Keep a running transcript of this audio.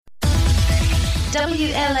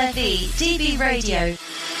WLFE DB Radio.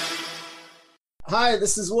 Hi,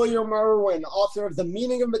 this is William Irwin, author of The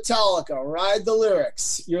Meaning of Metallica Ride the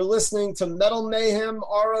Lyrics. You're listening to Metal Mayhem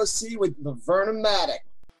ROC with the Vernomatic.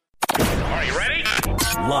 Are you ready?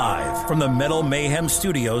 Live from the Metal Mayhem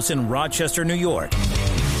Studios in Rochester, New York.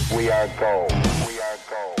 We are gold.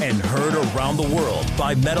 And heard around the world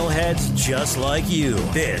by metalheads just like you.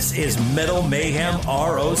 This is Metal Mayhem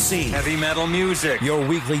ROC. Heavy metal music. Your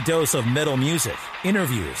weekly dose of metal music,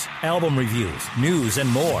 interviews, album reviews, news, and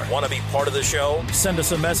more. Want to be part of the show? Send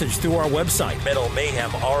us a message through our website,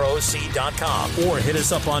 metalmayhemroc.com, or hit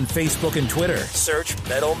us up on Facebook and Twitter. Search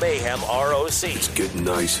Metal Mayhem ROC. It's getting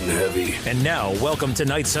nice and heavy. And now, welcome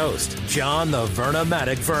tonight's host, John the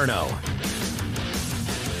Vernomatic Verno.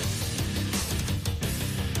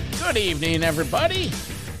 Good evening, everybody.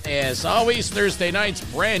 As always, Thursday nights,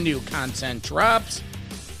 brand new content drops.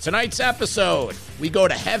 Tonight's episode, we go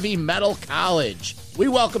to Heavy Metal College. We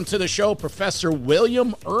welcome to the show Professor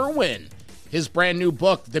William Irwin. His brand new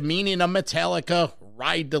book, The Meaning of Metallica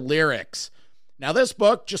Ride the Lyrics. Now, this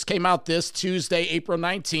book just came out this Tuesday, April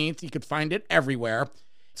 19th. You could find it everywhere.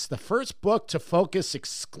 It's the first book to focus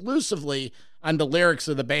exclusively on the lyrics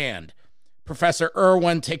of the band. Professor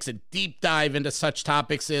Irwin takes a deep dive into such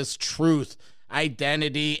topics as truth,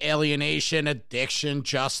 identity, alienation, addiction,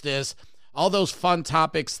 justice, all those fun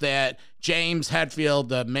topics that James Hetfield,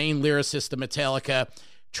 the main lyricist of Metallica,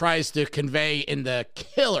 tries to convey in the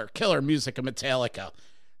killer music of Metallica.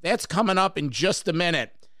 That's coming up in just a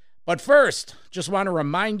minute. But first, just want to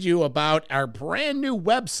remind you about our brand new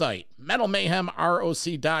website,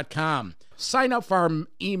 metalmayhemroc.com. Sign up for our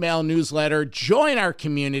email newsletter, join our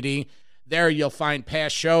community. There you'll find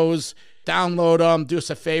past shows, download them, do us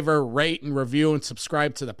a favor, rate and review and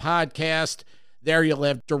subscribe to the podcast. There you'll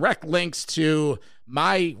have direct links to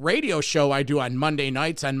my radio show I do on Monday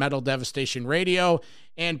nights on Metal Devastation Radio,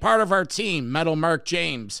 and part of our team, Metal Mark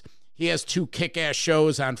James. He has 2 kick-ass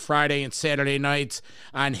shows on Friday and Saturday nights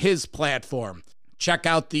on his platform. Check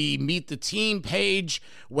out the Meet the Team page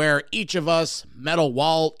where each of us, Metal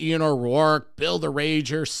Walt, Ian O'Rourke, Bill the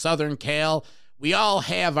Rager, Southern Cal, we all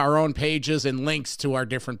have our own pages and links to our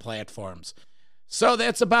different platforms. So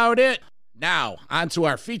that's about it. Now, on to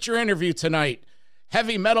our feature interview tonight.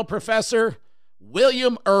 Heavy metal professor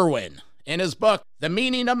William Irwin in his book, The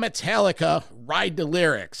Meaning of Metallica Ride the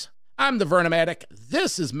Lyrics. I'm the Vernomatic.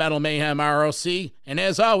 This is Metal Mayhem ROC. And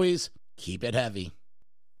as always, keep it heavy.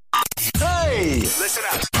 Hey! Listen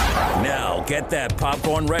up. Now, get that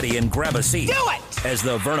popcorn ready and grab a seat. Do it! As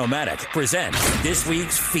the Vernomatic presents this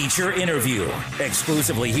week's feature interview,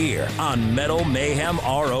 exclusively here on Metal Mayhem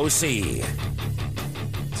ROC.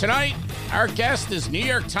 Tonight, our guest is New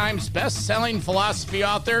York Times best-selling philosophy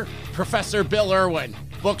author, Professor Bill Irwin.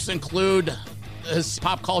 Books include his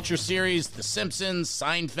pop culture series, The Simpsons,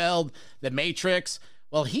 Seinfeld, The Matrix.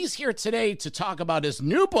 Well, he's here today to talk about his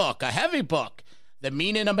new book, a heavy book, The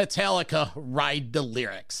Meaning of Metallica Ride the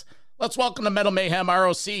Lyrics. Let's welcome to Metal Mayhem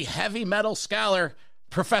ROC heavy metal scholar,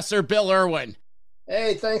 Professor Bill Irwin.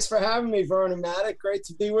 Hey, thanks for having me, Vernomatic. Great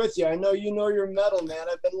to be with you. I know you know your metal, man.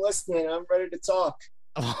 I've been listening. I'm ready to talk.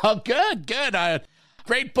 Oh, good.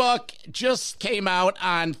 Great book. Just came out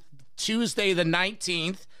on Tuesday the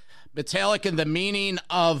 19th. Metallica, The Meaning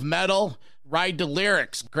of Metal Ride the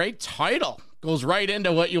Lyrics. Great title. Goes right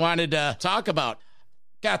into what you wanted to talk about.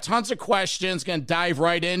 Got tons of questions. Going to dive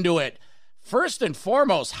right into it. First and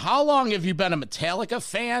foremost, how long have you been a Metallica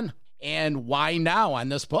fan, and why now on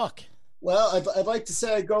this book? Well, I'd like to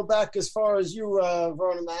say I go back as far as you,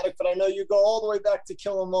 Vernomatic, but I know you go all the way back to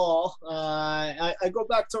Kill 'Em All. I go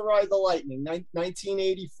back to Ride the Lightning,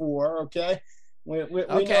 1984, okay? We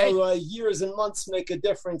know years and months make a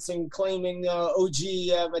difference in claiming OG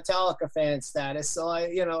Metallica fan status, so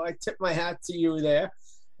I tip my hat to you there.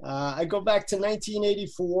 I go back to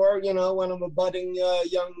 1984, when I'm a budding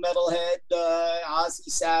young metalhead, Ozzy,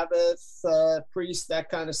 Sabbath, Priest, that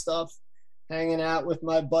kind of stuff, hanging out with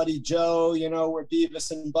my buddy Joe, we're Beavis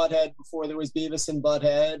and Butthead before there was Beavis and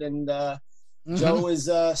Butthead, and Joe is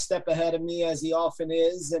a step ahead of me, as he often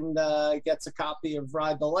is, and gets a copy of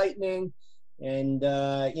Ride the Lightning, and,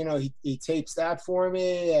 he tapes that for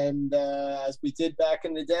me, and as we did back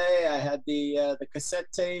in the day, I had the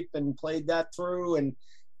cassette tape and played that through, and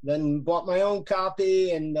then bought my own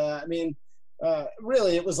copy, and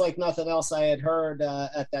really it was like nothing else I had heard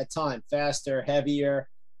at that time. Faster, heavier,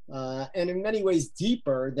 and in many ways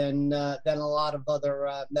deeper than a lot of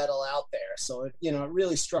other metal out there. So it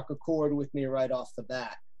really struck a chord with me right off the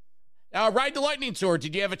bat. Ride the Lightning Tour,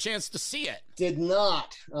 did you have a chance to see it? Did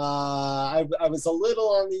not. I was a little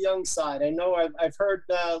on the young side. I know I've heard,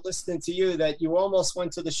 listening to you, that you almost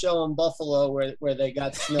went to the show in Buffalo where they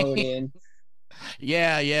got snowed in.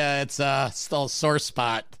 Yeah, it's still a sore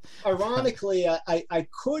spot. Ironically, I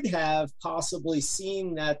could have possibly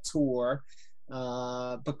seen that tour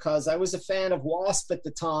because I was a fan of Wasp at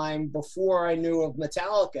the time before I knew of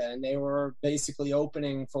Metallica, and they were basically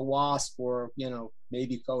opening for Wasp, or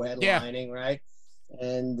maybe co-headlining, right?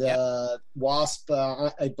 And Wasp,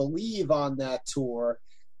 I believe on that tour,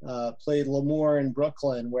 played L'Amour in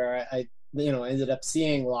Brooklyn, where I ended up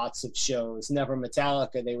seeing lots of shows. Never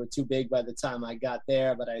Metallica; they were too big by the time I got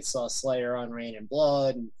there. But I saw Slayer on Rain and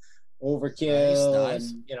Blood, and Overkill,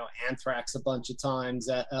 nice. and Anthrax a bunch of times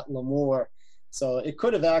at L'Amour. So it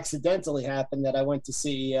could have accidentally happened that I went to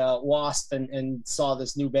see Wasp and saw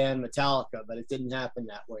this new band Metallica, but it didn't happen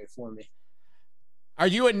that way for me. Are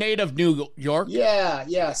you a native New York?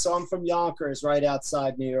 Yeah. So I'm from Yonkers, right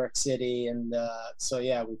outside New York City, and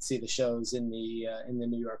we'd see the shows in the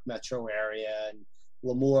New York metro area. And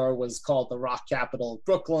L'Amour was called the rock capital of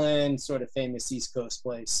Brooklyn, sort of famous East Coast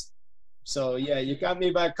place. So yeah, you got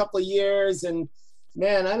me by a couple of years, and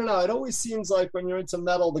man, I don't know. It always seems like when you're into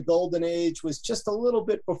metal, the golden age was just a little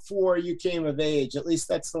bit before you came of age. At least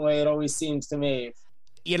that's the way it always seems to me.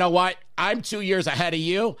 You know what? I'm 2 years ahead of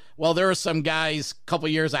you. Well, there are some guys a couple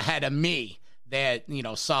years ahead of me that,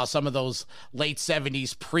 saw some of those late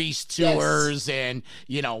 70s Priest tours, and,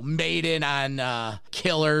 Maiden on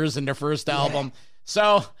Killers in their first album.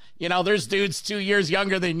 So, there's dudes 2 years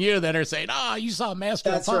younger than you that are saying, oh, you saw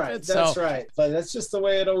Master of Puppets. That's right. But that's just the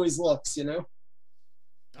way it always looks, All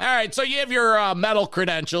right. So you have your metal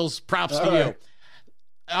credentials. Props to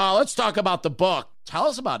you. Let's talk about the book. Tell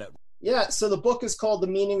us about it. Yeah, so the book is called The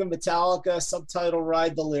Meaning of Metallica, subtitle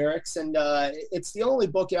Ride the Lyrics, and it's the only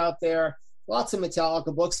book out there. Lots of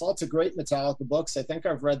Metallica books, lots of great Metallica books. I think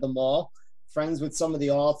I've read them all, friends with some of the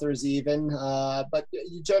authors even, but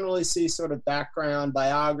you generally see sort of background,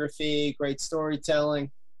 biography, great storytelling.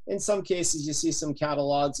 In some cases, you see some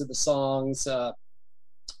catalogs of the songs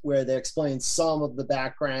where they explain some of the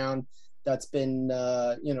background that's been,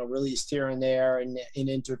 released here and there in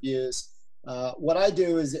interviews. What I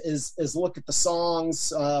do is look at the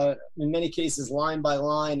songs, in many cases line by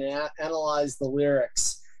line, and analyze the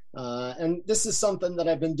lyrics. And this is something that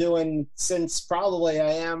I've been doing since probably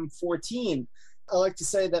I am 14. I like to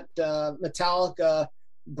say that Metallica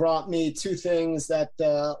brought me two things that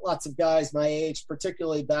lots of guys my age,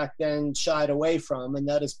 particularly back then, shied away from, and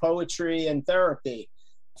that is poetry and therapy.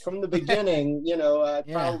 From the beginning, I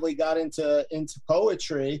probably got into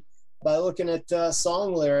poetry by looking at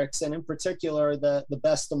song lyrics, and in particular, the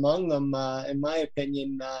best among them, in my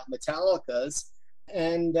opinion, Metallica's.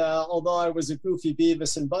 And although I was a goofy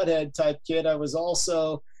Beavis and Butthead type kid, I was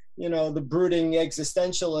also, the brooding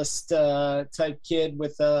existentialist type kid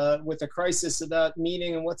with a crisis about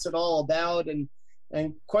meaning and what's it all about.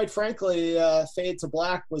 And quite frankly, Fade to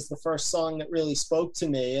Black was the first song that really spoke to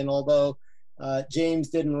me. And although James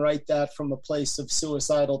didn't write that from a place of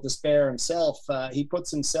suicidal despair himself, he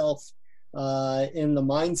puts himself in the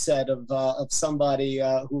mindset of somebody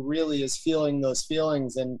who really is feeling those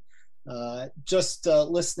feelings, and just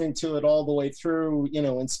listening to it all the way through,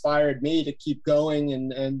 inspired me to keep going.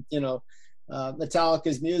 And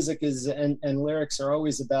Metallica's music and lyrics are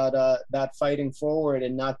always about fighting forward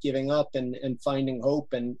and not giving up and finding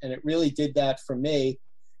hope, and it really did that for me.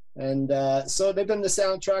 And so they've been the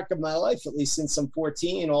soundtrack of my life, at least since I'm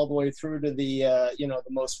 14, all the way through to the the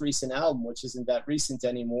most recent album, which isn't that recent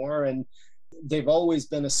anymore. And they've always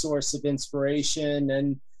been a source of inspiration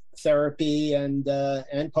and therapy and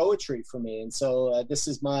poetry for me. And so this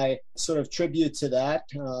is my sort of tribute to that.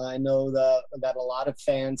 I know that a lot of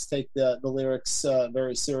fans take the lyrics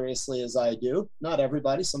very seriously, as I do. Not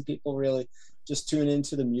everybody. Some people really just tune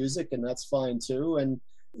into the music, and that's fine too. And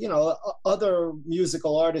other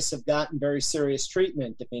musical artists have gotten very serious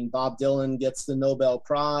treatment. I mean, Bob Dylan gets the Nobel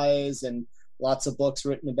Prize, and lots of books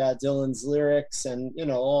written about Dylan's lyrics, and,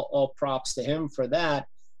 all props to him for that.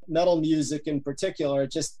 Metal music in particular,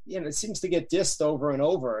 just, it seems to get dissed over and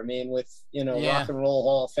over. I mean, with, Rock and Roll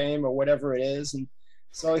Hall of Fame or whatever it is. And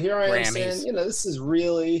so here I am saying, this is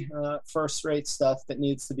really first-rate stuff that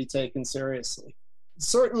needs to be taken seriously.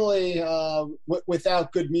 Certainly,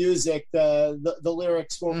 without good music, the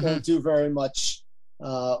lyrics won't do very much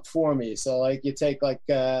for me. So, like, you take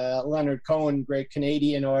Leonard Cohen, great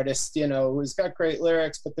Canadian artist, who's got great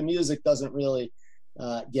lyrics, but the music doesn't really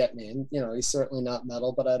get me. And he's certainly not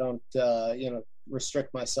metal, but I don't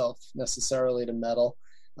restrict myself necessarily to metal.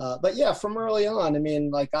 But yeah, from early on, I mean,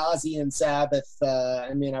 like Ozzy and Sabbath,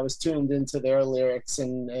 I mean, I was tuned into their lyrics,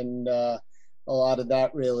 and a lot of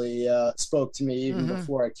that really spoke to me even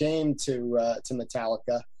before I came to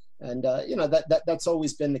Metallica. And you know, that's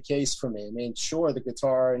always been the case for me. I mean, sure, the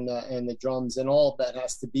guitar and the drums and all of that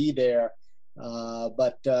has to be there,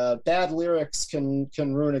 but bad lyrics can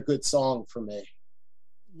ruin a good song for me.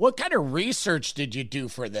 What kind of research did you do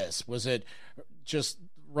for this? Was it just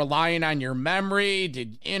relying on your memory?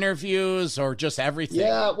 Did interviews, or just everything?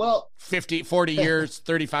 Yeah, well, 40 years,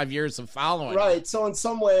 35 years of following. Right. So in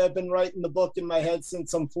some way, I've been writing the book in my head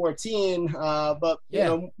since I'm 14. But you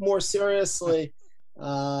know, more seriously,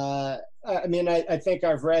 I mean, I think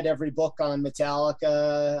I've read every book on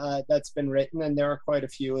Metallica that's been written, and there are quite a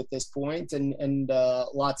few at this point, and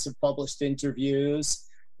lots of published interviews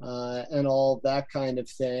and all of that kind of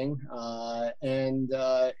thing.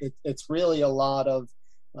 It's really a lot of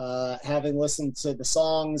having listened to the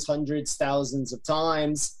songs hundreds, thousands of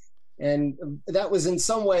times. And that was in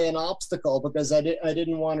some way an obstacle, because I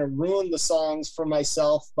didn't want to ruin the songs for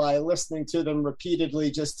myself by listening to them repeatedly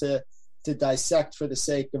just to dissect for the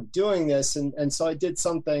sake of doing this. And so I did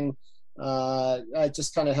something, I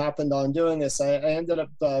just kind of happened on doing this. I ended up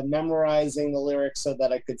memorizing the lyrics so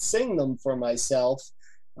that I could sing them for myself.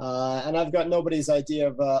 And I've got nobody's idea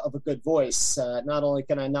of a good voice. Not only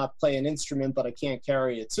can I not play an instrument, but I can't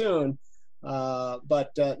carry a tune.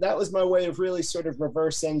 But that was my way of really sort of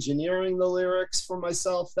reverse engineering the lyrics for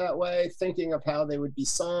myself that way, thinking of how they would be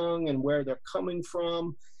sung and where they're coming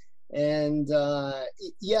from. And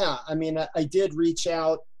yeah, I mean, I did reach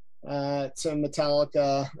out to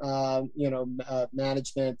Metallica,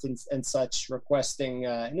 management and such, requesting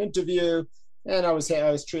an interview. And I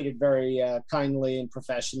was treated very kindly and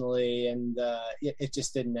professionally, and it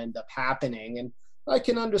just didn't end up happening. And I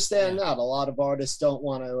can understand that. A lot of artists don't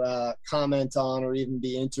want to comment on or even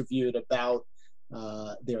be interviewed about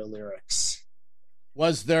their lyrics.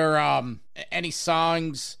 Was there any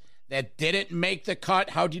songs that didn't make the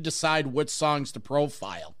cut? How do you decide which songs to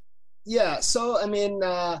profile? Yeah, so I mean,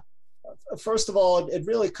 first of all, it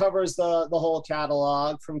really covers the whole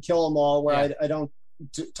catalog from Kill 'Em All, where I don't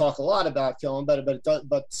talk a lot about Kill 'Em,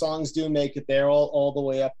 but songs do make it there all the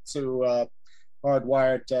way up to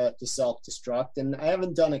Hardwired to Self-Destruct. And I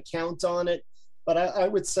haven't done a count on it, but I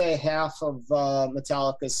would say half of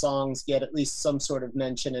Metallica's songs get at least some sort of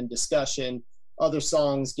mention and discussion. Other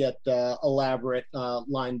songs get elaborate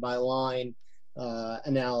line by line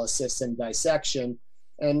analysis and dissection.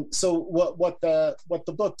 And so what the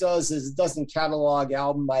book does is it doesn't catalog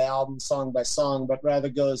album by album, song by song, but rather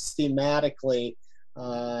goes thematically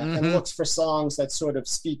and looks for songs that sort of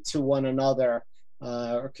speak to one another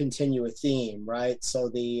or continue a theme, right? So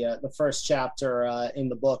the first chapter in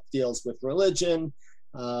the book deals with religion,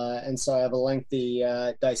 and so I have a lengthy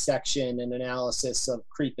dissection and analysis of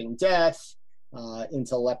creeping death,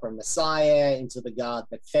 into Leper Messiah, into the God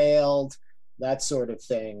That Failed, that sort of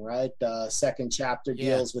thing, right? Second chapter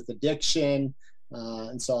deals with addiction,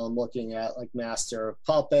 and so I'm looking at like Master of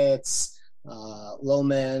Puppets, Low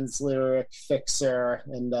Man's Lyric, Fixer,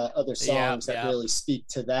 and other songs that really speak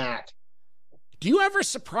to that. Do you ever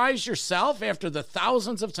surprise yourself after the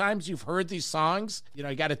thousands of times you've heard these songs? You know,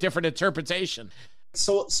 you got a different interpretation.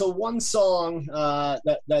 So one song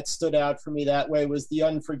that stood out for me that way was The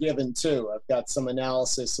Unforgiven 2. I've got some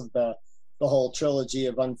analysis of the whole trilogy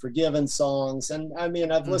of Unforgiven songs. And I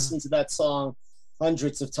mean, I've listened to that song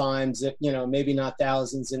hundreds of times, maybe not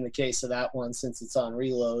thousands in the case of that one since it's on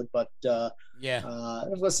Reload, but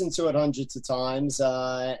I've listened to it hundreds of times.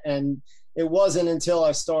 And it wasn't until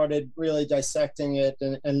I started really dissecting it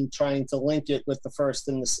and trying to link it with the first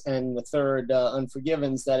and the third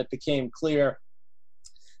Unforgivens that it became clear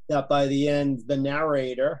that by the end, the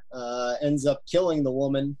narrator ends up killing the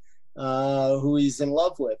woman who he's in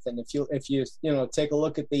love with. And if you take a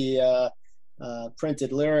look at the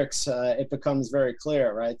printed lyrics, it becomes very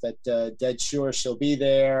clear, right? That dead sure she'll be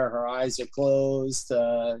there. Her eyes are closed.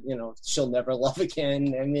 She'll never love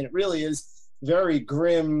again. I mean, it really is very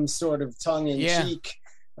grim, sort of tongue in cheek.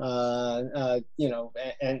 And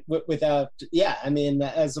without, I mean,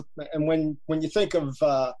 and when you think of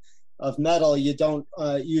metal, you don't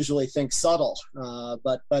usually think subtle,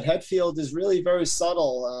 but Hetfield is really very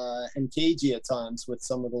subtle and cagey at times with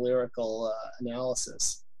some of the lyrical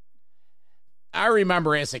analysis. I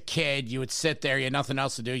remember as a kid, you would sit there, you had nothing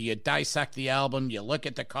else to do. You dissect the album, you look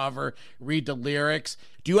at the cover, read the lyrics.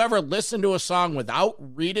 Do you ever listen to a song without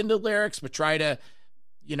reading the lyrics, but try to,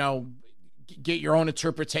 get your own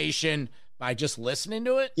interpretation by just listening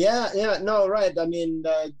to it? No, right. I mean,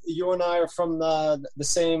 you and I are from the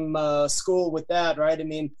same school with that, right? I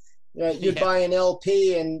mean, Yeah, you'd buy an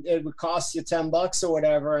LP and it would cost you $10 or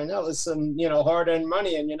whatever, and that was some, hard-earned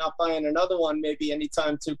money, and you're not buying another one maybe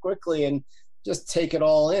anytime too quickly, and just take it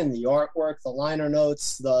all in, the artwork, the liner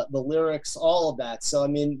notes, the lyrics, all of that. So I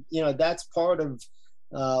mean, that's part of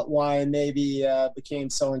why I maybe became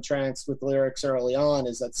so entranced with lyrics early on,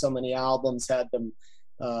 is that so many albums had them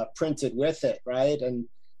printed with it, right? And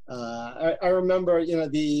I remember,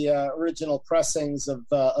 the original pressings of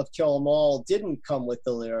Kill 'Em All didn't come with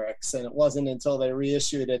the lyrics, and it wasn't until they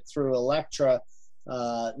reissued it through Elektra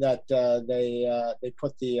that they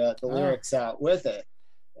put the lyrics out with it.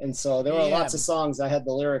 And so there were lots of songs I had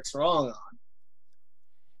the lyrics wrong on.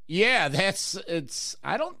 Yeah,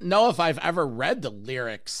 I don't know if I've ever read the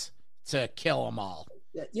lyrics to Kill 'Em All.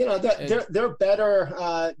 They're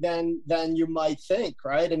better than you might think,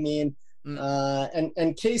 right? I mean,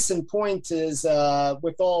 and case in point is,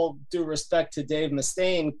 with all due respect to Dave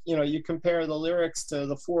Mustaine, you compare the lyrics to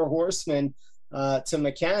the Four Horsemen to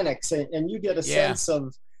Mechanics, and you get a sense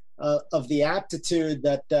of the aptitude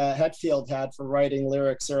that Hetfield had for writing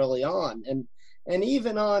lyrics early on, and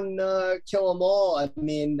even on Kill 'Em All, I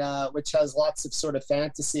mean, which has lots of sort of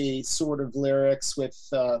fantasy sort of lyrics with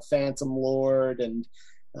Phantom Lord, and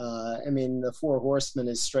I mean, the Four Horsemen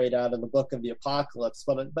is straight out of the Book of the Apocalypse,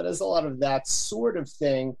 but there's a lot of that sort of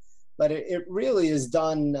thing. But it really is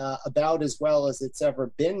done about as well as it's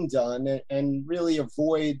ever been done, and really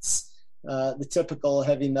avoids the typical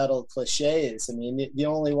heavy metal cliches. I mean, the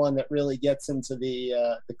only one that really gets into the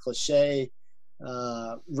cliche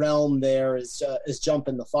realm there is Jump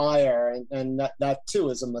in the Fire, and that too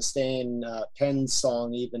is a Mustaine pen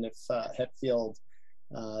song, even if Hetfield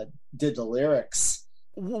did the lyrics.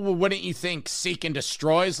 Wouldn't you think Seek and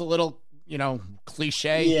Destroy is a little,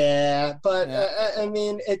 cliche? Yeah, but I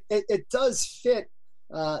mean, it does fit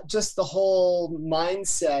just the whole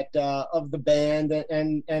mindset of the band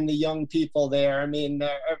and the young people there. I mean,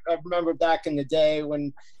 I remember back in the day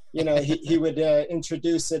when, he would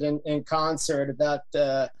introduce it in concert about,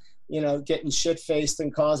 getting shit-faced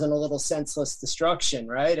and causing a little senseless destruction,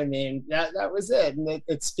 right? I mean, that was it. And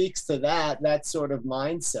it speaks to that sort of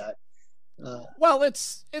mindset. Well,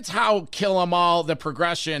 it's how Kill 'Em All, the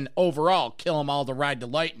progression overall, Kill 'Em All, the Ride to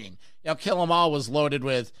Lightning. Kill 'Em All was loaded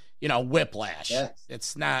with, whiplash. Yes.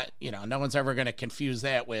 It's not, no one's ever going to confuse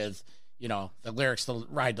that with, the lyrics to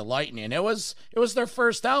Ride to Lightning. It was their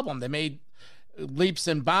first album. They made leaps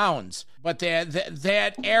and bounds. But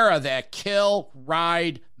that era, that Kill,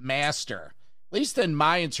 Ride, Master, at least in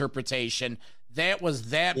my interpretation, that was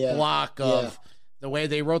that block of the way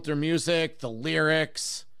they wrote their music, the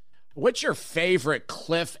lyrics. What's your favorite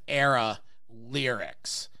Cliff era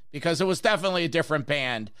lyrics? Because it was definitely a different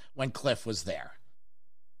band when Cliff was there.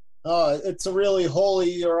 Oh, it's a really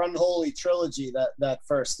holy or unholy trilogy, that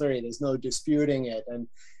first three. There's no disputing it. And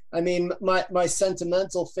I mean, my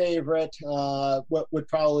sentimental favorite would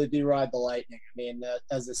probably be Ride the Lightning. I mean,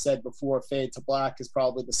 as I said before, Fade to Black is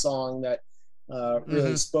probably the song that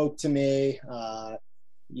really spoke to me.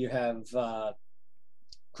 You have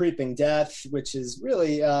Creeping Death, which is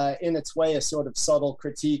really in its way a sort of subtle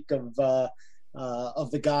critique of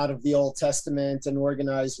the God of the Old Testament and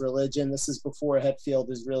organized religion. This is before Hetfield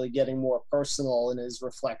is really getting more personal in his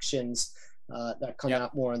reflections that come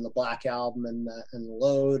out more in the Black Album and the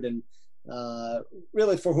Load. And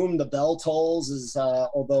really, For Whom the Bell Tolls is,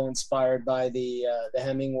 although inspired by the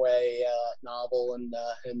Hemingway novel and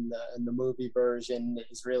the movie version,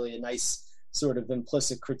 is really a nice sort of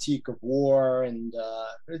implicit critique of war, and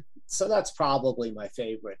so that's probably my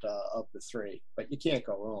favorite of the three. But you can't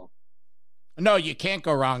go wrong. No, you can't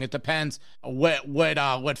go wrong. It depends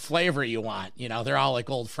what flavor you want. They're all like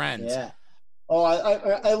old friends. Yeah. Oh,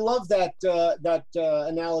 I love that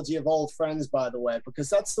analogy of old friends, by the way, because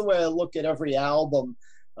that's the way I look at every album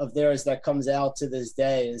of theirs that comes out to this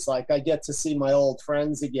day. Is like I get to see my old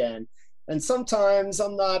friends again. And sometimes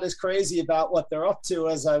I'm not as crazy about what they're up to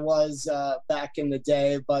as I was back in the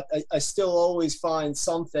day, but I still always find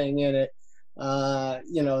something in it,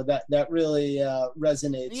 that really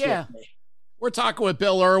resonates with me. We're talking with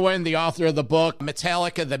Bill Irwin, the author of the book,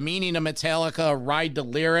 Metallica, The Meaning of Metallica Ride to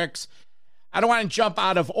Lyrics. I don't want to jump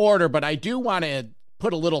out of order, but I do want to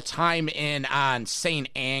put a little time in on Saint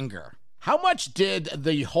Anger. How much did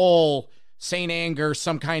the whole Saint Anger,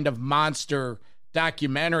 some kind of monster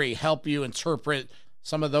documentary, help you interpret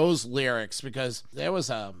some of those lyrics? Because there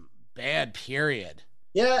was a bad period.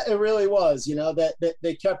 Yeah, it really was. That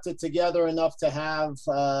they kept it together enough to have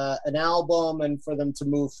an album and for them to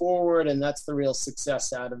move forward, and that's the real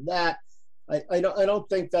success out of that. I don't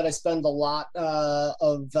think that I spend a lot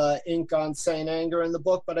of ink on Saint Anger in the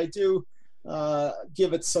book, but I do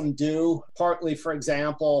give it some due. Partly, for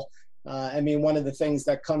example, I mean, one of the things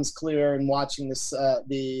that comes clear in watching this,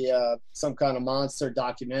 the Some Kind of Monster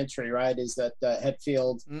documentary, right, is that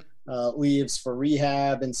Hetfield leaves for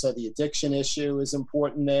rehab, and so the addiction issue is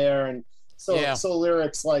important there. And so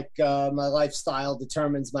lyrics like "My lifestyle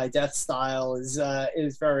determines my death style"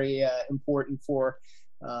 is very important for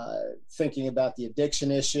thinking about the addiction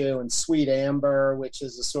issue. And "Sweet Amber," which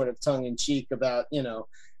is a sort of tongue-in-cheek about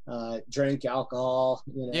drink, alcohol,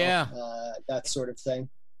 that sort of thing.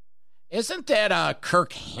 Isn't that a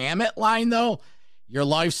Kirk Hammett line, though? Your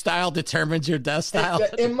lifestyle determines your death style?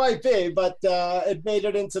 It might be, but it made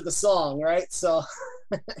it into the song, right? So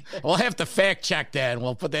we'll have to fact check that, and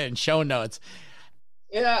we'll put that in show notes.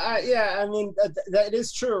 Yeah. I mean, that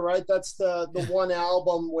is true, right? That's the one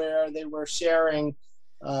album where they were sharing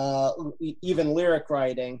even lyric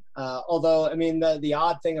writing. Although, I mean, the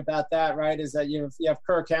odd thing about that, right, is that you have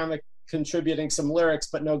Kirk Hammett contributing some lyrics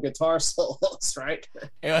but no guitar solos, right?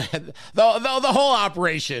 The whole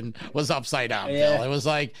operation was upside down, Bill. It was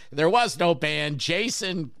like there was no band.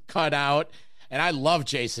 Jason cut out, and I love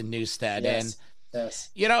Jason Newsted. Yes.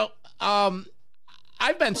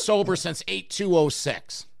 I've been sober since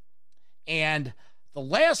 8/2/06, and the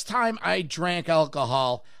last time I drank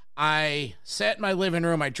alcohol, I sat in my living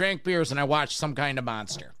room, I drank beers, and I watched Some Kind of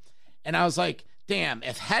Monster. And I was like, damn,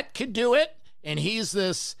 if Het could do it, and he's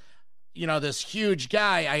this huge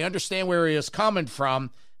guy, I understand where he is coming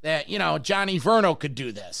from, that, Johnny Verno could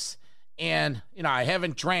do this. And, I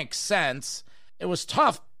haven't drank since. It was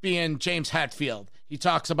tough being James Hetfield. He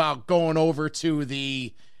talks about going over to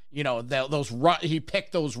he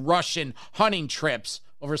picked those Russian hunting trips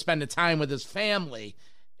over spending time with his family.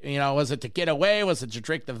 Was it to get away? Was it to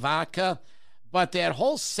drink the vodka? But that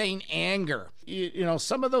whole Saint Anger,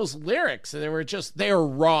 some of those lyrics, they were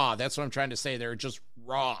raw. That's what I'm trying to say. They were just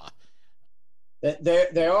raw.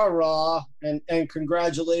 They are raw, and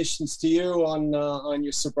congratulations to you on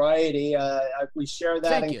your sobriety. We share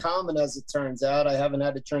that in common, as it turns out. I haven't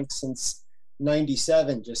had a drink since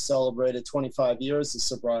 '97. Just celebrated 25 years of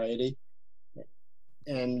sobriety,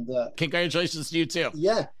 and congratulations to you too.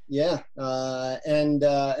 Yeah.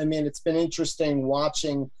 I mean, it's been interesting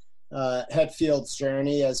watching Hetfield's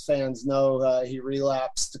journey. As fans know, he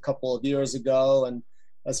relapsed a couple of years ago, and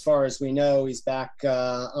as far as we know, he's back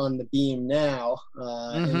on the beam now,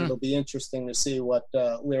 and it'll be interesting to see what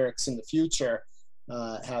lyrics in the future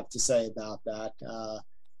have to say about that.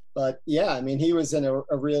 But yeah, I mean, he was in a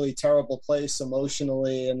really terrible place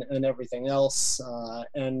emotionally and everything else.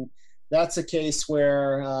 And that's a case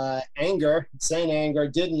where Saint Anger,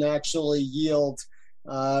 didn't actually yield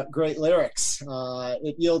great lyrics.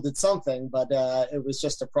 It yielded something, but it was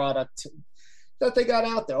just a product that they got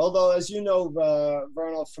out there. Although, as you know,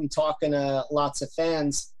 Vernal, from talking to lots of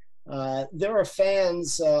fans, there are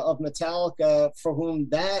fans of Metallica for whom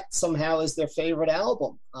that somehow is their favorite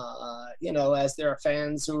album. As there are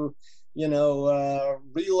fans who,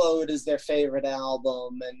 Reload is their favorite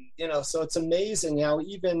album. And, so it's amazing how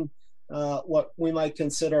even what we might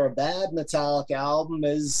consider a bad Metallica album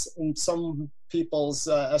is, in some people's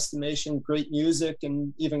estimation, great music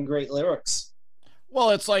and even great lyrics.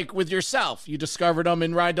 Well, it's like with yourself. You discovered them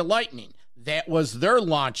in Ride the Lightning. That was their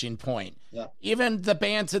launching point. Yeah. Even the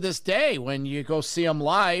band to this day, when you go see them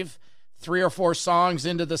live, 3 or 4 songs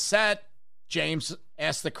into the set, James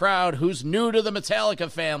asked the crowd, who's new to the Metallica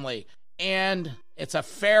family? And it's a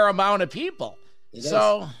fair amount of people.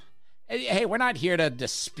 So, hey, we're not here to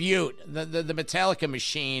dispute. The Metallica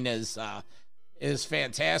machine is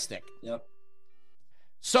fantastic. Yep.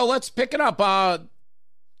 So let's pick it up.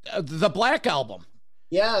 The Black Album.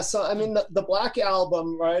 Yeah, so I mean, the Black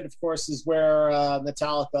Album, right, of course, is where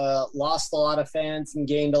Metallica lost a lot of fans and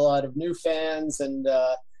gained a lot of new fans, and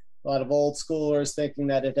a lot of old schoolers thinking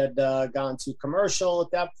that it had gone too commercial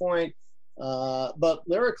at that point. But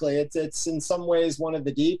lyrically, it's in some ways one of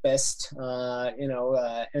the deepest.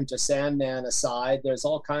 Enter Sandman aside, there's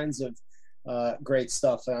all kinds of great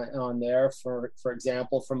stuff on there. For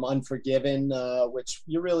example, from Unforgiven, which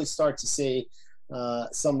you really start to see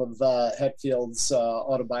some of Hetfield's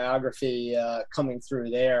autobiography coming through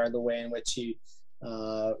there, the way in which he,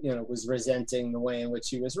 was resenting the way in which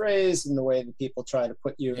he was raised, and the way that people try to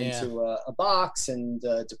put you into a box and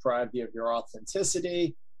deprive you of your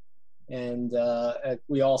authenticity. And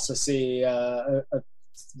we also see a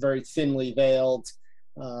very thinly veiled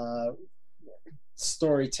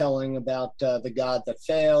storytelling about the God that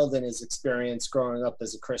failed and his experience growing up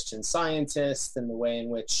as a Christian Scientist, and the way in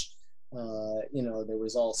which there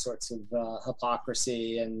was all sorts of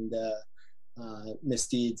hypocrisy and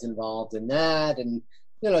misdeeds involved in that. And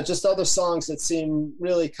just other songs that seem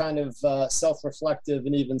really kind of self-reflective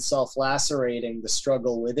and even self-lacerating. The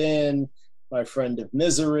Struggle Within, My Friend of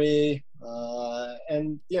Misery.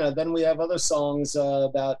 And, then we have other songs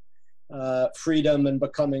about freedom and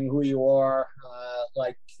becoming who you are,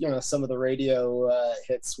 like, some of the radio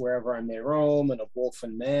hits, Wherever I May Roam and A Wolf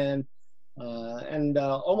and Man. And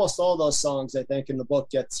almost all those songs, I think, in the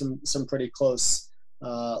book get some pretty close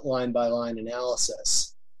line-by-line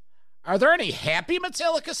analysis. Are there any happy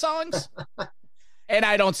Metallica songs? And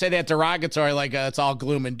I don't say that derogatory, like it's all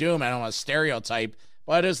gloom and doom. I don't want to stereotype.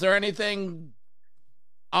 But is there anything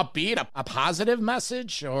upbeat, a positive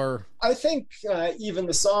message? Or I think even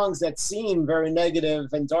the songs that seem very negative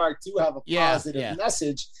and dark do have a positive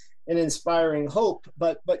message and inspiring hope.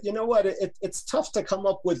 But you know what? It's tough to come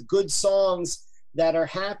up with good songs that are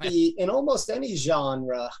happy in almost any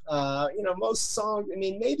genre. Most songs,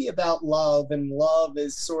 maybe about love, and love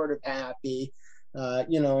is sort of happy,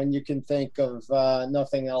 and you can think of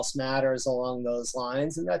Nothing Else Matters along those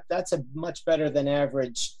lines. And that's a much better than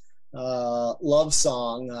average love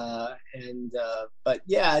song. But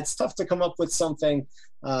yeah, it's tough to come up with something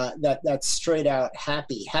that's straight out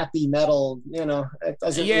happy metal. It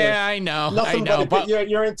doesn't. Yeah, I know. But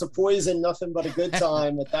you're into Poison, Nothing But a Good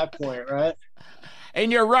Time at that point, right? And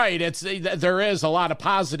you're right. There is a lot of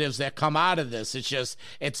positives that come out of this. It's just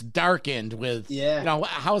it's darkened with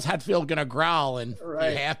how is Hetfield gonna growl and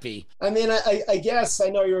be happy? I guess I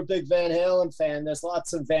know you're a big Van Halen fan. There's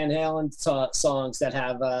lots of Van Halen songs that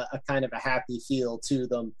have a kind of a happy feel to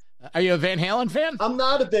them. Are you a Van Halen fan? I'm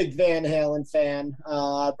not a big Van Halen fan,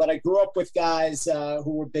 but I grew up with guys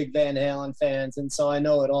who were big Van Halen fans, and so I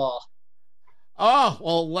know it all.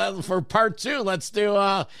 Oh, well, for part 2, let's do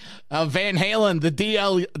Van Halen, the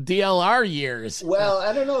DLR years. Well,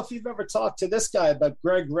 I don't know if you've ever talked to this guy, but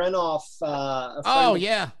Greg Renoff.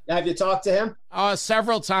 Yeah. Have you talked to him?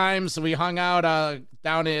 Several times. We hung out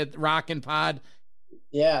down at Rockin' Pod.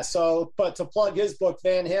 Yeah, but to plug his book,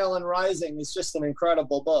 Van Halen Rising, is just an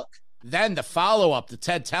incredible book. Then the follow-up, the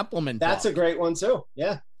Ted Templeman book. That's a great one, too,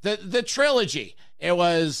 yeah. The trilogy. It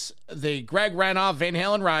was the Greg Renoff, Van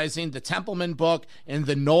Halen Rising, the Templeman book, and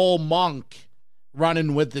the Noel Monk,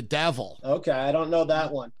 Running with the Devil. Okay, I don't know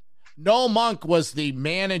that one. Noel Monk was the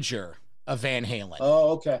manager of Van Halen.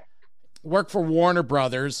 Oh, okay. Worked for Warner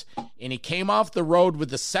Brothers, and he came off the road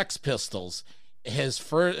with the Sex Pistols.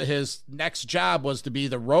 His next job was to be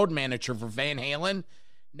the road manager for Van Halen.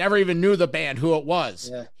 Never even knew the band, who it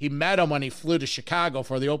was. Yeah. He met him when he flew to Chicago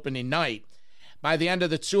for the opening night. By the end of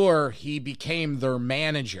the tour, he became their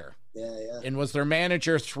manager. And was their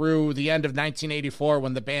manager through the end of 1984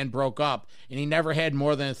 when the band broke up, and he never had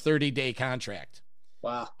more than a 30-day contract.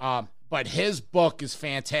 Wow. But his book is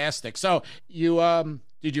fantastic. So you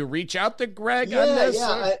did you reach out to Greg on this?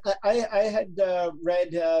 Yeah, I had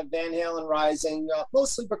read Van Halen Rising,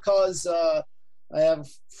 mostly because I have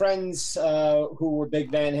friends who were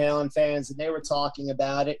big Van Halen fans, and they were talking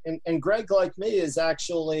about it. And Greg, like me, is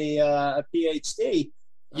actually a PhD.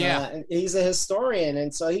 And he's a historian,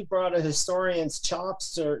 and so he brought a historian's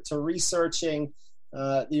chops to researching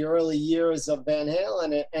the early years of Van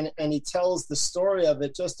Halen, and he tells the story of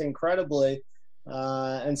it just incredibly.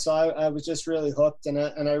 And so I was just really hooked, and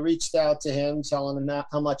I reached out to him, telling him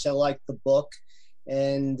how much I liked the book.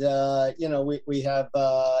 And, we have,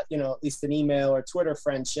 at least an email or Twitter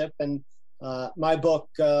friendship. And my book,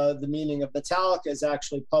 The Meaning of Metallica, is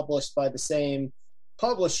actually published by the same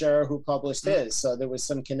publisher who published his. So there was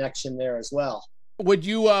some connection there as well. Would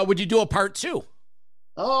you do a part 2?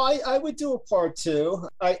 Oh, I would do a part 2.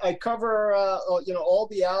 I cover, all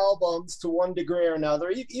the albums to one degree or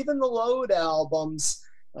another, even the Load albums.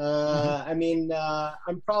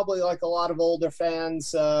 I'm probably like a lot of older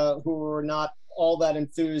fans who are not all that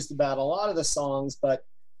enthused about a lot of the songs, but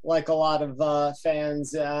like a lot of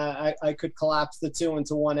fans, I could collapse the two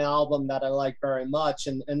into one album that I like very much.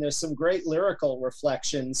 And there's some great lyrical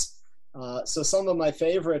reflections. So some of my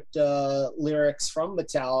favorite lyrics from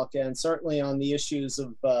Metallica, and certainly on the issues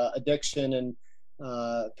of addiction and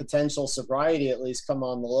potential sobriety, at least, come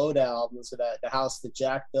on the Load album. So that The House That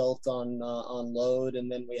Jack Built on Load, and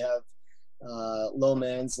then we have Low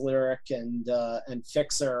Man's Lyric and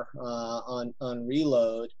Fixer on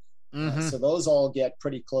Reload. So those all get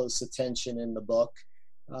pretty close attention in the book,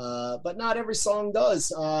 but not every song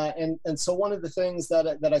does. And so one of the things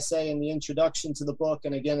that I say in the introduction to the book,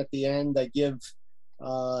 and again at the end, I give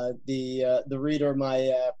the reader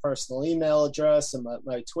my personal email address and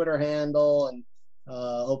my Twitter handle, and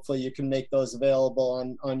hopefully you can make those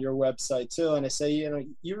available on your website too. And I say,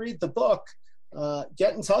 you read the book.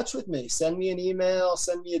 Get in touch with me. Send me an email.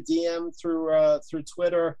 Send me a DM through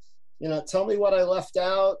Twitter. tell me what I left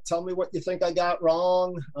out. Tell me what you think I got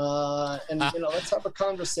wrong. And let's have a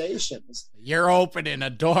conversation. You're opening a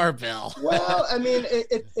door, Bill. Well, I mean,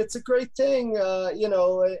 it's a great thing,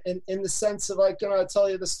 in the sense of like, I tell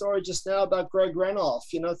you the story just now about Greg Renoff.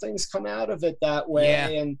 Things come out of it that way. Yeah.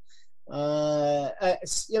 And,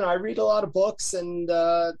 I read a lot of books, and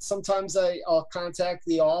sometimes I'll contact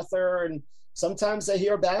the author, and sometimes I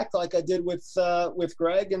hear back like I did with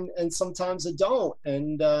Greg, and sometimes I don't.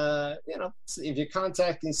 And, if you're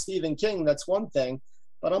contacting Stephen King, that's one thing,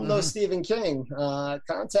 but I'm no Stephen King.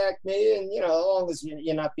 Contact me, and, as long as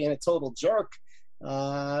you're not being a total jerk,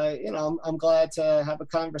 I'm glad to have a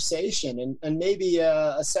conversation, and maybe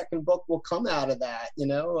a second book will come out of that,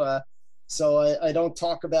 so I don't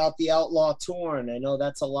talk about the Outlaw Torn. I know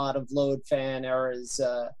that's a lot of Load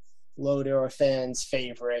era fans'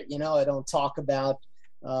 favorite. I don't talk about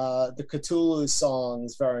the Cthulhu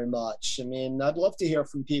songs very much. I mean, I'd love to hear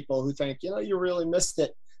from people who think, you really missed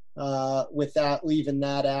it with that, leaving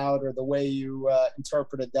that out, or the way you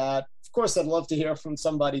interpreted that. Of course, I'd love to hear from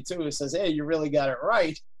somebody too who says, hey, you really got it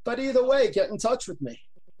right. But either way, get in touch with me.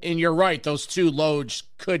 And you're right, those two loads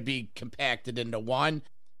could be compacted into one.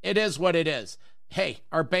 It is what it is. Hey,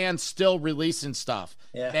 our band's still releasing stuff.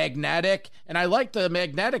 Yeah. Magnetic, and I like the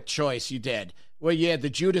Magnetic choice you did. Well, you had the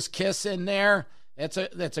Judas Kiss in there. That's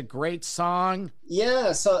a great song.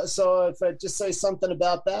 Yeah, so if I just say something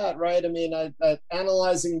about that, right? I mean,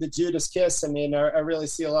 analyzing the Judas Kiss, I mean, I really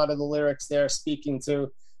see a lot of the lyrics there speaking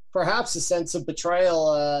to perhaps a sense of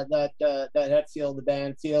betrayal that Hetfield, the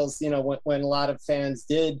band, feels, when a lot of fans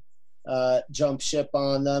did jump ship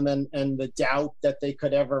on them, and the doubt that they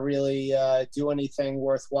could ever really do anything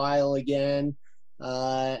worthwhile again.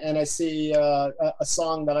 And I see a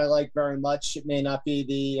song that I like very much. It may not be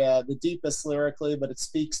the deepest lyrically, but it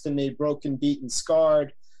speaks to me, Broken, Beaten,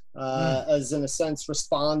 Scarred, as in a sense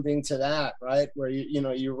responding to that, right? Where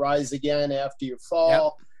you rise again after you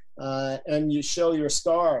fall. Yep. And you show your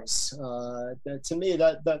scars. To me,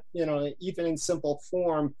 that even in simple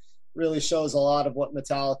form, really shows a lot of what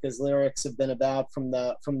Metallica's lyrics have been about from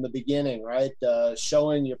the beginning, right?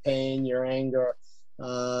 Showing your pain, your anger,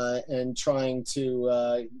 and trying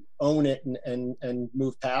to own it and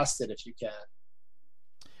move past it if you can.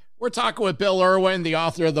 We're talking with Bill Irwin, the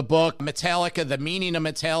author of the book Metallica, The Meaning of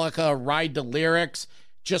Metallica Ride to Lyrics.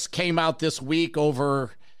 Just came out this week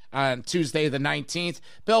over on Tuesday the 19th.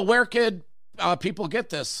 Bill, where could people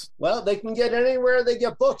get this? Well, they can get anywhere they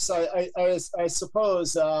get books, I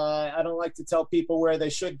suppose. I don't like to tell people where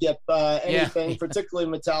they should get anything,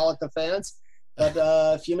 particularly Metallica fans. But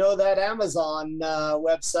if you know that Amazon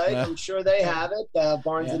website, I'm sure they have it.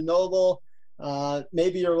 Barnes & Noble,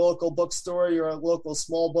 maybe your local bookstore, your local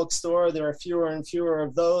small bookstore. There are fewer and fewer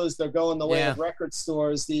of those. They're going the way of record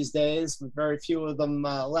stores these days, with very few of them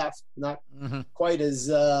left. Not quite as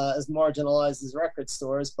marginalized as record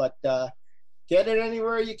stores, but get it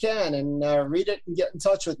anywhere you can, and read it and get in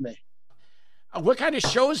touch with me. What kind of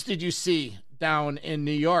shows did you see down in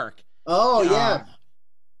New York? Oh, yeah.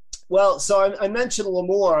 Well, so I mentioned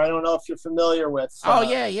L'Amour. I don't know if you're familiar with. L'Amour,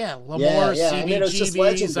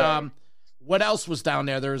 CBGBs. What else was down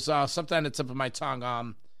there? There's something on the tip of my tongue.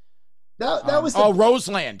 That was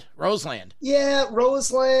Roseland. Yeah,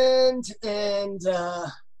 Roseland, and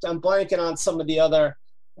I'm blanking on some of the other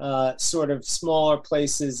sort of smaller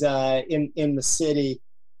places in the city.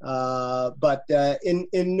 But in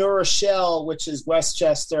New Rochelle, which is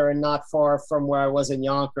Westchester and not far from where I was in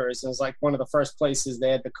Yonkers, it was like one of the first places they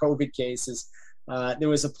had the COVID cases. There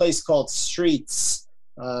was a place called Streets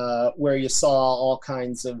where you saw all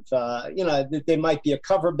kinds of, they might be a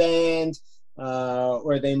cover band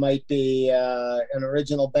or they might be an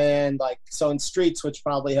original band. So in Streets, which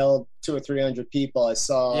probably held 200 or 300 people, I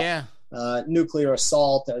saw Nuclear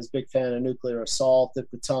Assault. I was a big fan of Nuclear Assault at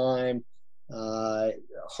the time.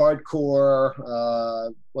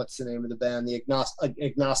 Hardcore, what's the name of the band? The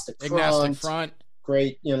Agnostic Front.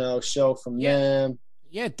 Great, show from them.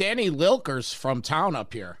 Yeah, Danny Lilker's from town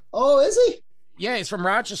up here. Oh, is he? Yeah, he's from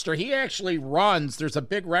Rochester. He actually runs, there's a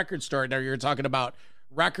big record store there. You're talking about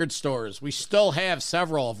record stores. We still have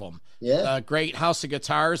several of them. Yeah. Great House of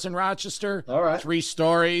Guitars in Rochester. All right. 3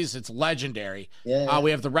 stories. It's legendary. Yeah.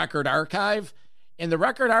 We have the Record Archive. In the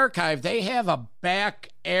Record Archive, they have a back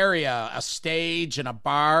area, a stage and a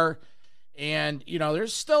bar. And,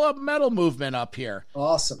 there's still a metal movement up here.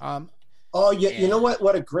 Awesome. You know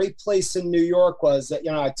what a great place in New York was that,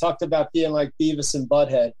 I talked about being like Beavis and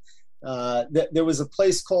Butthead. There was a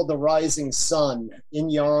place called the Rising Sun in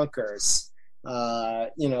Yonkers,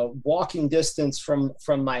 walking distance from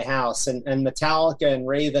my house, and Metallica and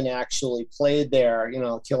Raven actually played there,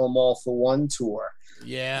 Kill 'Em All for One tour.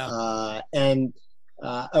 Yeah. And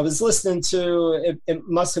I was listening to, it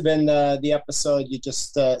must have been the episode you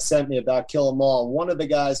just sent me about Kill 'Em All. One of the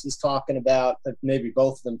guys was talking about, maybe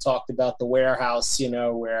both of them talked about the warehouse,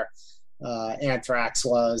 where Anthrax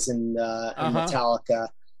was and Metallica,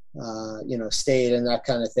 stayed and that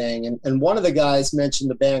kind of thing. And one of the guys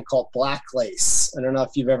mentioned a band called Black Lace. I don't know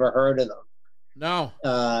if you've ever heard of them. No.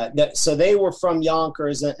 So they were from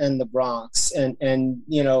Yonkers and the Bronx, and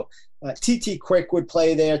TT Quick would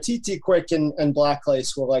play there. TT Quick and Black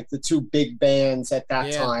Lace were like the two big bands at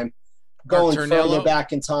that time. Going further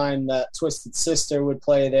back in time, Twisted Sister would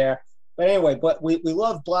play there. But anyway, we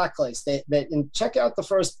love Black Lace. And check out the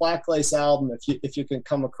first Black Lace album if you can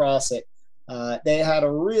come across it. They had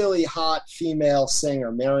a really hot female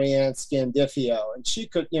singer, Marianne Scandifio, and she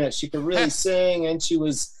could really sing, and she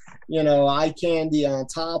was, eye candy on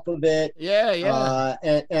top of it. Yeah.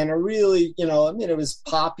 And a really, it was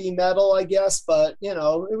poppy metal, I guess, but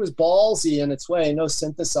it was ballsy in its way. No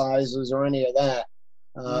synthesizers or any of that.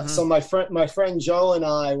 So my friend Joe and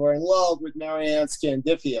I were in love with Marianne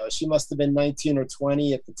Scandifio. She must have been 19 or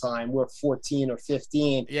 20 at the time. We're 14 or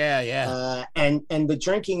 15. Yeah. And the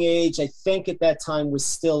drinking age, I think at that time, was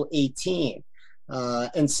still 18.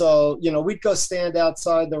 And so, we'd go stand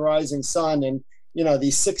outside the Rising Sun, and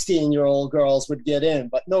these 16-year-old girls would get in,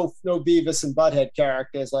 but no Beavis and Butthead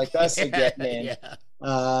characters like us are getting in.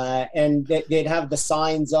 And they'd have the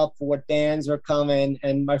signs up for what bands were coming.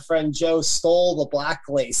 And my friend Joe stole the Black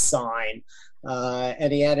Lace sign,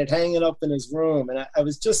 and he had it hanging up in his room. And I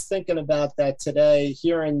was just thinking about that today,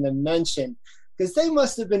 hearing them mention, because they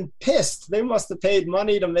must have been pissed. They must have paid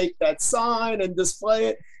money to make that sign and display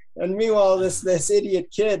it. And meanwhile, this idiot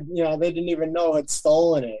kid, they didn't even know had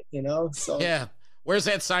stolen it, So yeah. Where's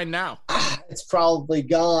that sign now? It's probably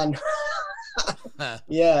gone.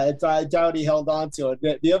 Yeah, I doubt he held on to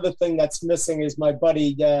it. The other thing that's missing is my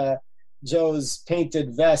buddy Joe's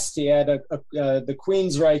painted vest. He had the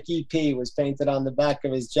Queensryche EP was painted on the back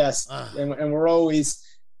of his chest, and we're always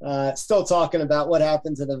still talking about what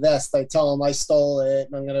happened to the vest. I tell him I stole it,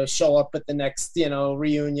 and I'm going to show up at the next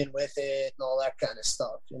reunion with it and all that kind of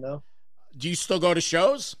stuff. Do you still go to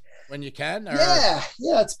shows when you can? Or? Yeah.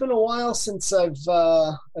 It's been a while since I've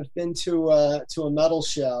been to a metal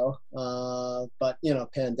show, but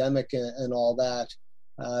pandemic and all that.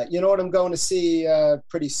 You know what I'm going to see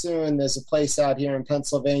pretty soon? There's a place out here in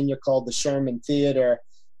Pennsylvania called the Sherman Theater,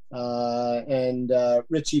 and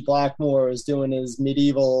Richie Blackmore is doing his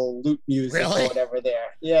medieval lute music or whatever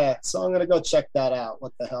there. Yeah, so I'm gonna go check that out.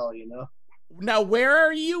 What the hell, Now, where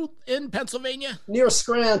are you in Pennsylvania? Near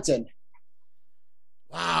Scranton.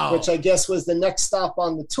 Wow. Which I guess was the next stop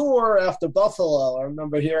on the tour after Buffalo. I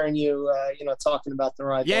remember hearing you, talking about the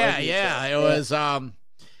ride. Yeah. It was,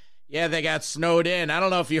 they got snowed in. I don't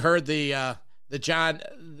know if you heard the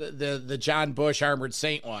John Bush Armored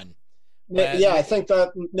Saint one. Yeah, I think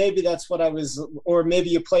that maybe that's what I was, or maybe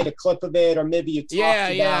you played a clip of it, or maybe you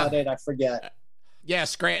talked about it. I forget. Yeah,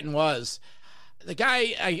 Scranton was. The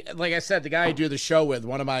guy, like I said, the guy I do the show with,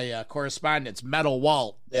 one of my correspondents, Metal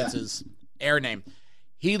Walt, that's his air name.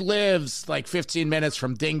 He lives like 15 minutes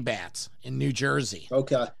from Dingbats in New Jersey.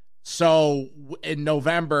 Okay. So in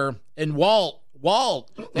November, and Walt,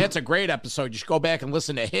 that's a great episode. You should go back and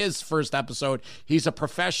listen to his first episode. He's a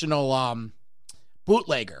professional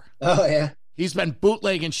bootlegger. Oh, yeah. He's been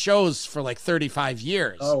bootlegging shows for like 35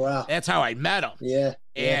 years. Oh, wow. That's how I met him. Yeah.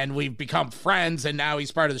 And we've become friends, and now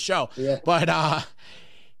he's part of the show. Yeah. But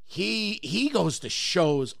he goes to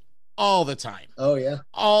shows all the time. Oh, yeah.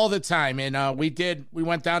 All the time. And we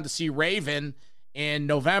went down to see Raven in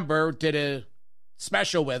November, did a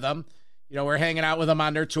special with them. We're hanging out with them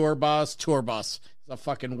on their tour bus. It's a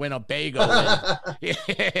fucking Winnebago.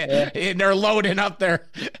 And they're loading up there.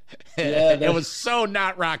 It was so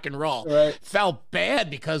not rock and roll. Right. Felt bad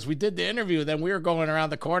because we did the interview. Then we were going around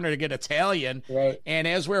the corner to get Italian. Right. And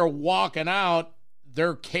as we were walking out,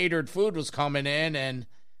 their catered food was coming in, and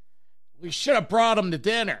we should have brought them to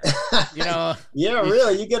dinner. Yeah,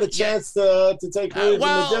 really. You get a chance to take Raven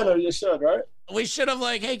to dinner. You should, right? We should have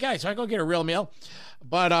hey guys, I go get a real meal.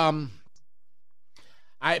 But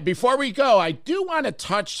before we go, I do want to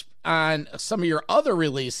touch on some of your other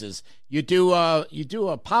releases. You do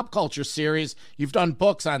a pop culture series. You've done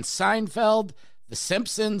books on Seinfeld, The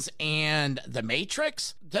Simpsons, and The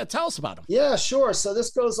Matrix. Tell us about them. Yeah, sure. So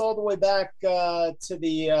this goes all the way back to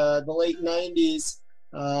the late 90s.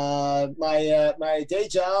 My day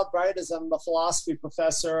job, right, is I'm a philosophy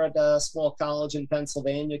professor at a small college in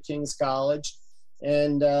Pennsylvania, King's College.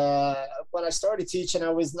 And when I started teaching, I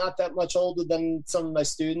was not that much older than some of my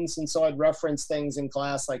students, and so I'd reference things in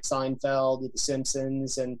class like Seinfeld or The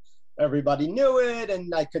Simpsons, and everybody knew it,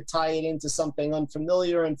 and I could tie it into something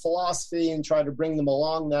unfamiliar in philosophy and try to bring them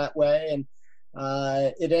along that way. And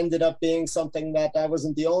it ended up being something that I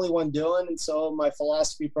wasn't the only one doing. And so my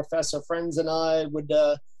philosophy professor friends and I would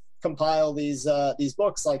compile these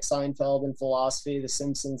books like Seinfeld in philosophy, The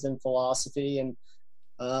Simpsons in philosophy. And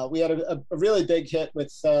we had a really big hit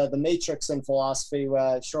with The Matrix in philosophy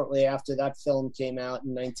shortly after that film came out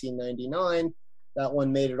in 1999. That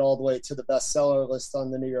one made it all the way to the bestseller list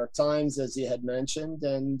on the New York Times, as you had mentioned.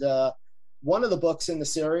 And one of the books in the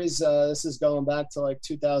series, this is going back to like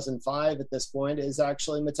 2005 at this point, is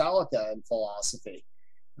actually Metallica in philosophy.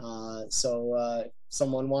 So if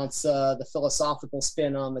someone wants the philosophical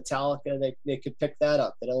spin on Metallica, they could pick that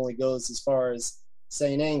up. It only goes as far as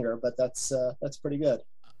Saint Anger, but that's pretty good.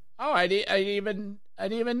 Oh, I didn't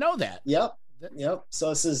even know that. Yep. So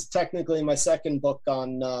this is technically my second book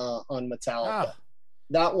on Metallica. Oh.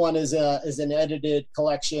 That one is an edited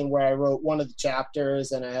collection where I wrote one of the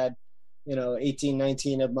chapters, and I had 18,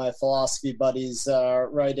 19 of my philosophy buddies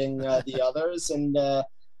writing the others. And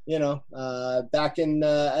back in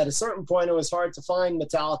at a certain point, it was hard to find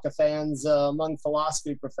Metallica fans among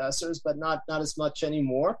philosophy professors, but not as much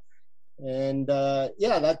anymore. And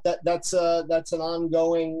that's an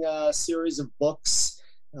ongoing series of books.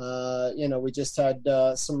 We just had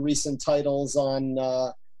some recent titles on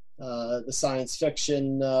the science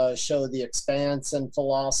fiction show The Expanse and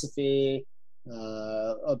philosophy,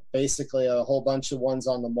 basically a whole bunch of ones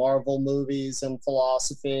on the Marvel movies and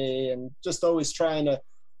philosophy, and just always trying to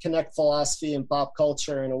connect philosophy and pop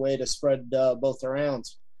culture in a way to spread both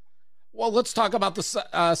around. Well, let's talk about the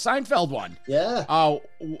Seinfeld one. Yeah.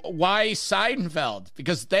 Why Seinfeld?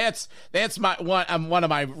 Because that's one of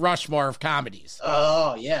my Rushmore of comedies.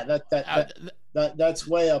 Oh yeah, that's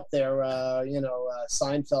way up there.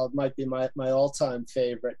 Seinfeld might be my all-time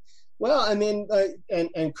favorite. Well, I mean,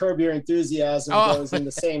 and Curb Your Enthusiasm goes in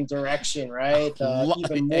the same direction, right?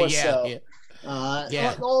 Even more so.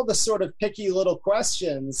 Yeah. All the sort of picky little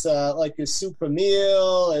questions, like is soup a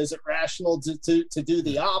meal? Is it rational to do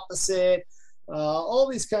the opposite? All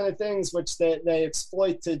these kind of things, which they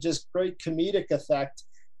exploit to just great comedic effect,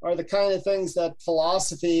 are the kind of things that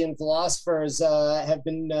philosophy and philosophers have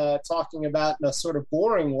been talking about in a sort of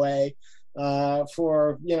boring way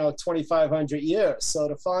for 2,500 years. So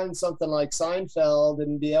to find something like Seinfeld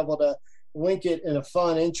and be able to link it in a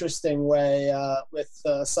fun, interesting way with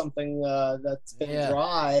something that's been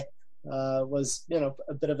dry was,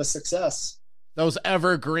 a bit of a success. Those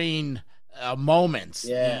evergreen moments.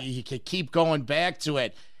 Yeah. You could keep going back to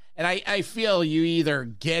it. And I feel you either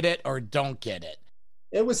get it or don't get it.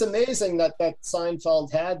 It was amazing that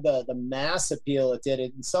Seinfeld had the mass appeal it did.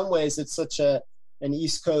 In some ways, it's such an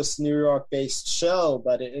East Coast, New York-based show,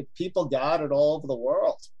 but people got it all over the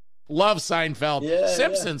world. Love Seinfeld. Yeah,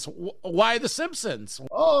 Simpsons. Yeah. Why the Simpsons?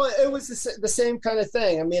 Oh, it was the same kind of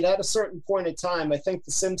thing. I mean, at a certain point in time, I think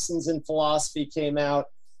The Simpsons in philosophy came out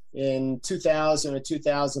in 2000 or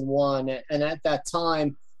 2001. And at that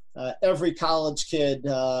time, every college kid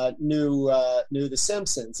knew The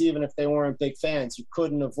Simpsons, even if they weren't big fans. You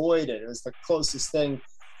couldn't avoid it. It was the closest thing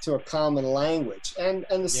to a common language. And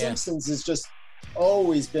The Simpsons is just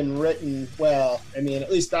always been written, well, I mean,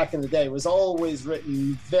 at least back in the day, it was always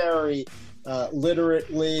written very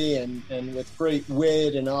literately and with great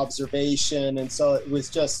wit and observation. And so it was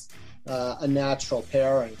just a natural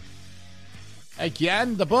pairing.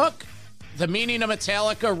 Again, the book, The Meaning of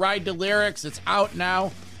Metallica Ride to Lyrics, it's out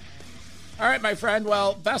now. All right, my friend.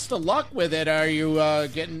 Well, best of luck with it. Are you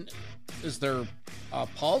is there a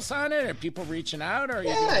pulse on it? Are people reaching out? Or are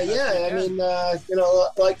you I mean,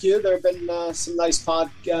 like you, there have been some nice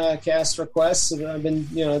podcast requests, and I've been,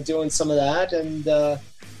 doing some of that, and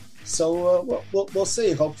so we'll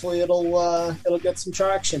see. Hopefully, it'll get some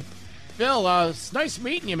traction. Phil, it's nice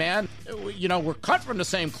meeting you, man. We're cut from the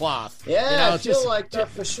same cloth. Yeah, I feel like that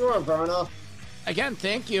for sure, Verno. Again,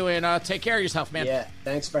 thank you, and take care of yourself, man. Yeah,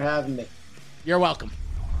 thanks for having me. You're welcome.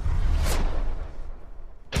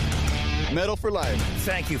 Metal for Life.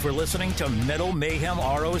 Thank you for listening to Metal Mayhem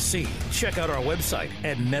ROC. Check out our website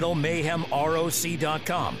at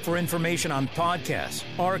metalmayhemroc.com for information on podcasts,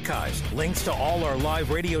 archives, links to all our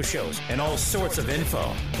live radio shows, and all sorts of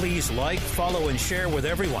info. Please like, follow, and share with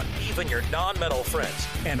everyone, even your non-metal friends.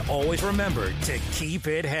 And always remember to keep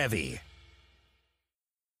it heavy.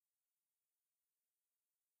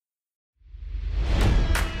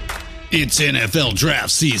 It's NFL draft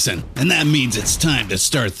season, and that means it's time to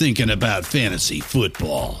start thinking about fantasy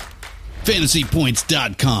football.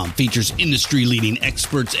 FantasyPoints.com features industry-leading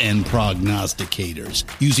experts and prognosticators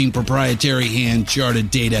using proprietary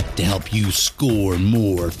hand-charted data to help you score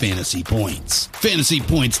more fantasy points.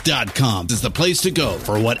 FantasyPoints.com is the place to go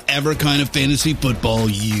for whatever kind of fantasy football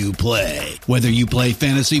you play. Whether you play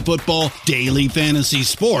fantasy football, daily fantasy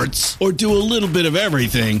sports, or do a little bit of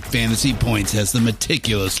everything, Fantasy Points has the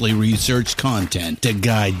meticulously researched content to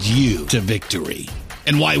guide you to victory.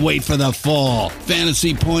 And why wait for the fall?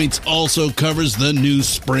 Fantasy Points also covers the new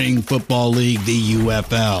spring football league, the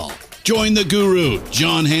UFL. Join the guru,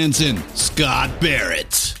 John Hansen, Scott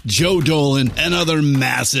Barrett, Joe Dolan, and other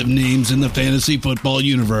massive names in the fantasy football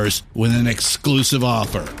universe with an exclusive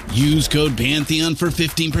offer. Use code Pantheon for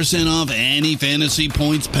 15% off any Fantasy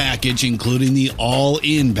Points package, including the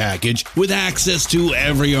all-in package, with access to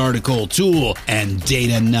every article, tool, and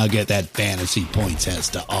data nugget that Fantasy Points has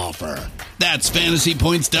to offer. That's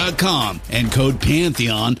FantasyPoints.com and code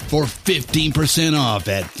Pantheon for 15% off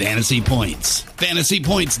at Fantasy Points.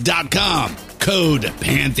 FantasyPoints.com, code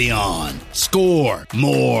Pantheon. Score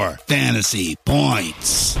more fantasy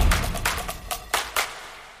points.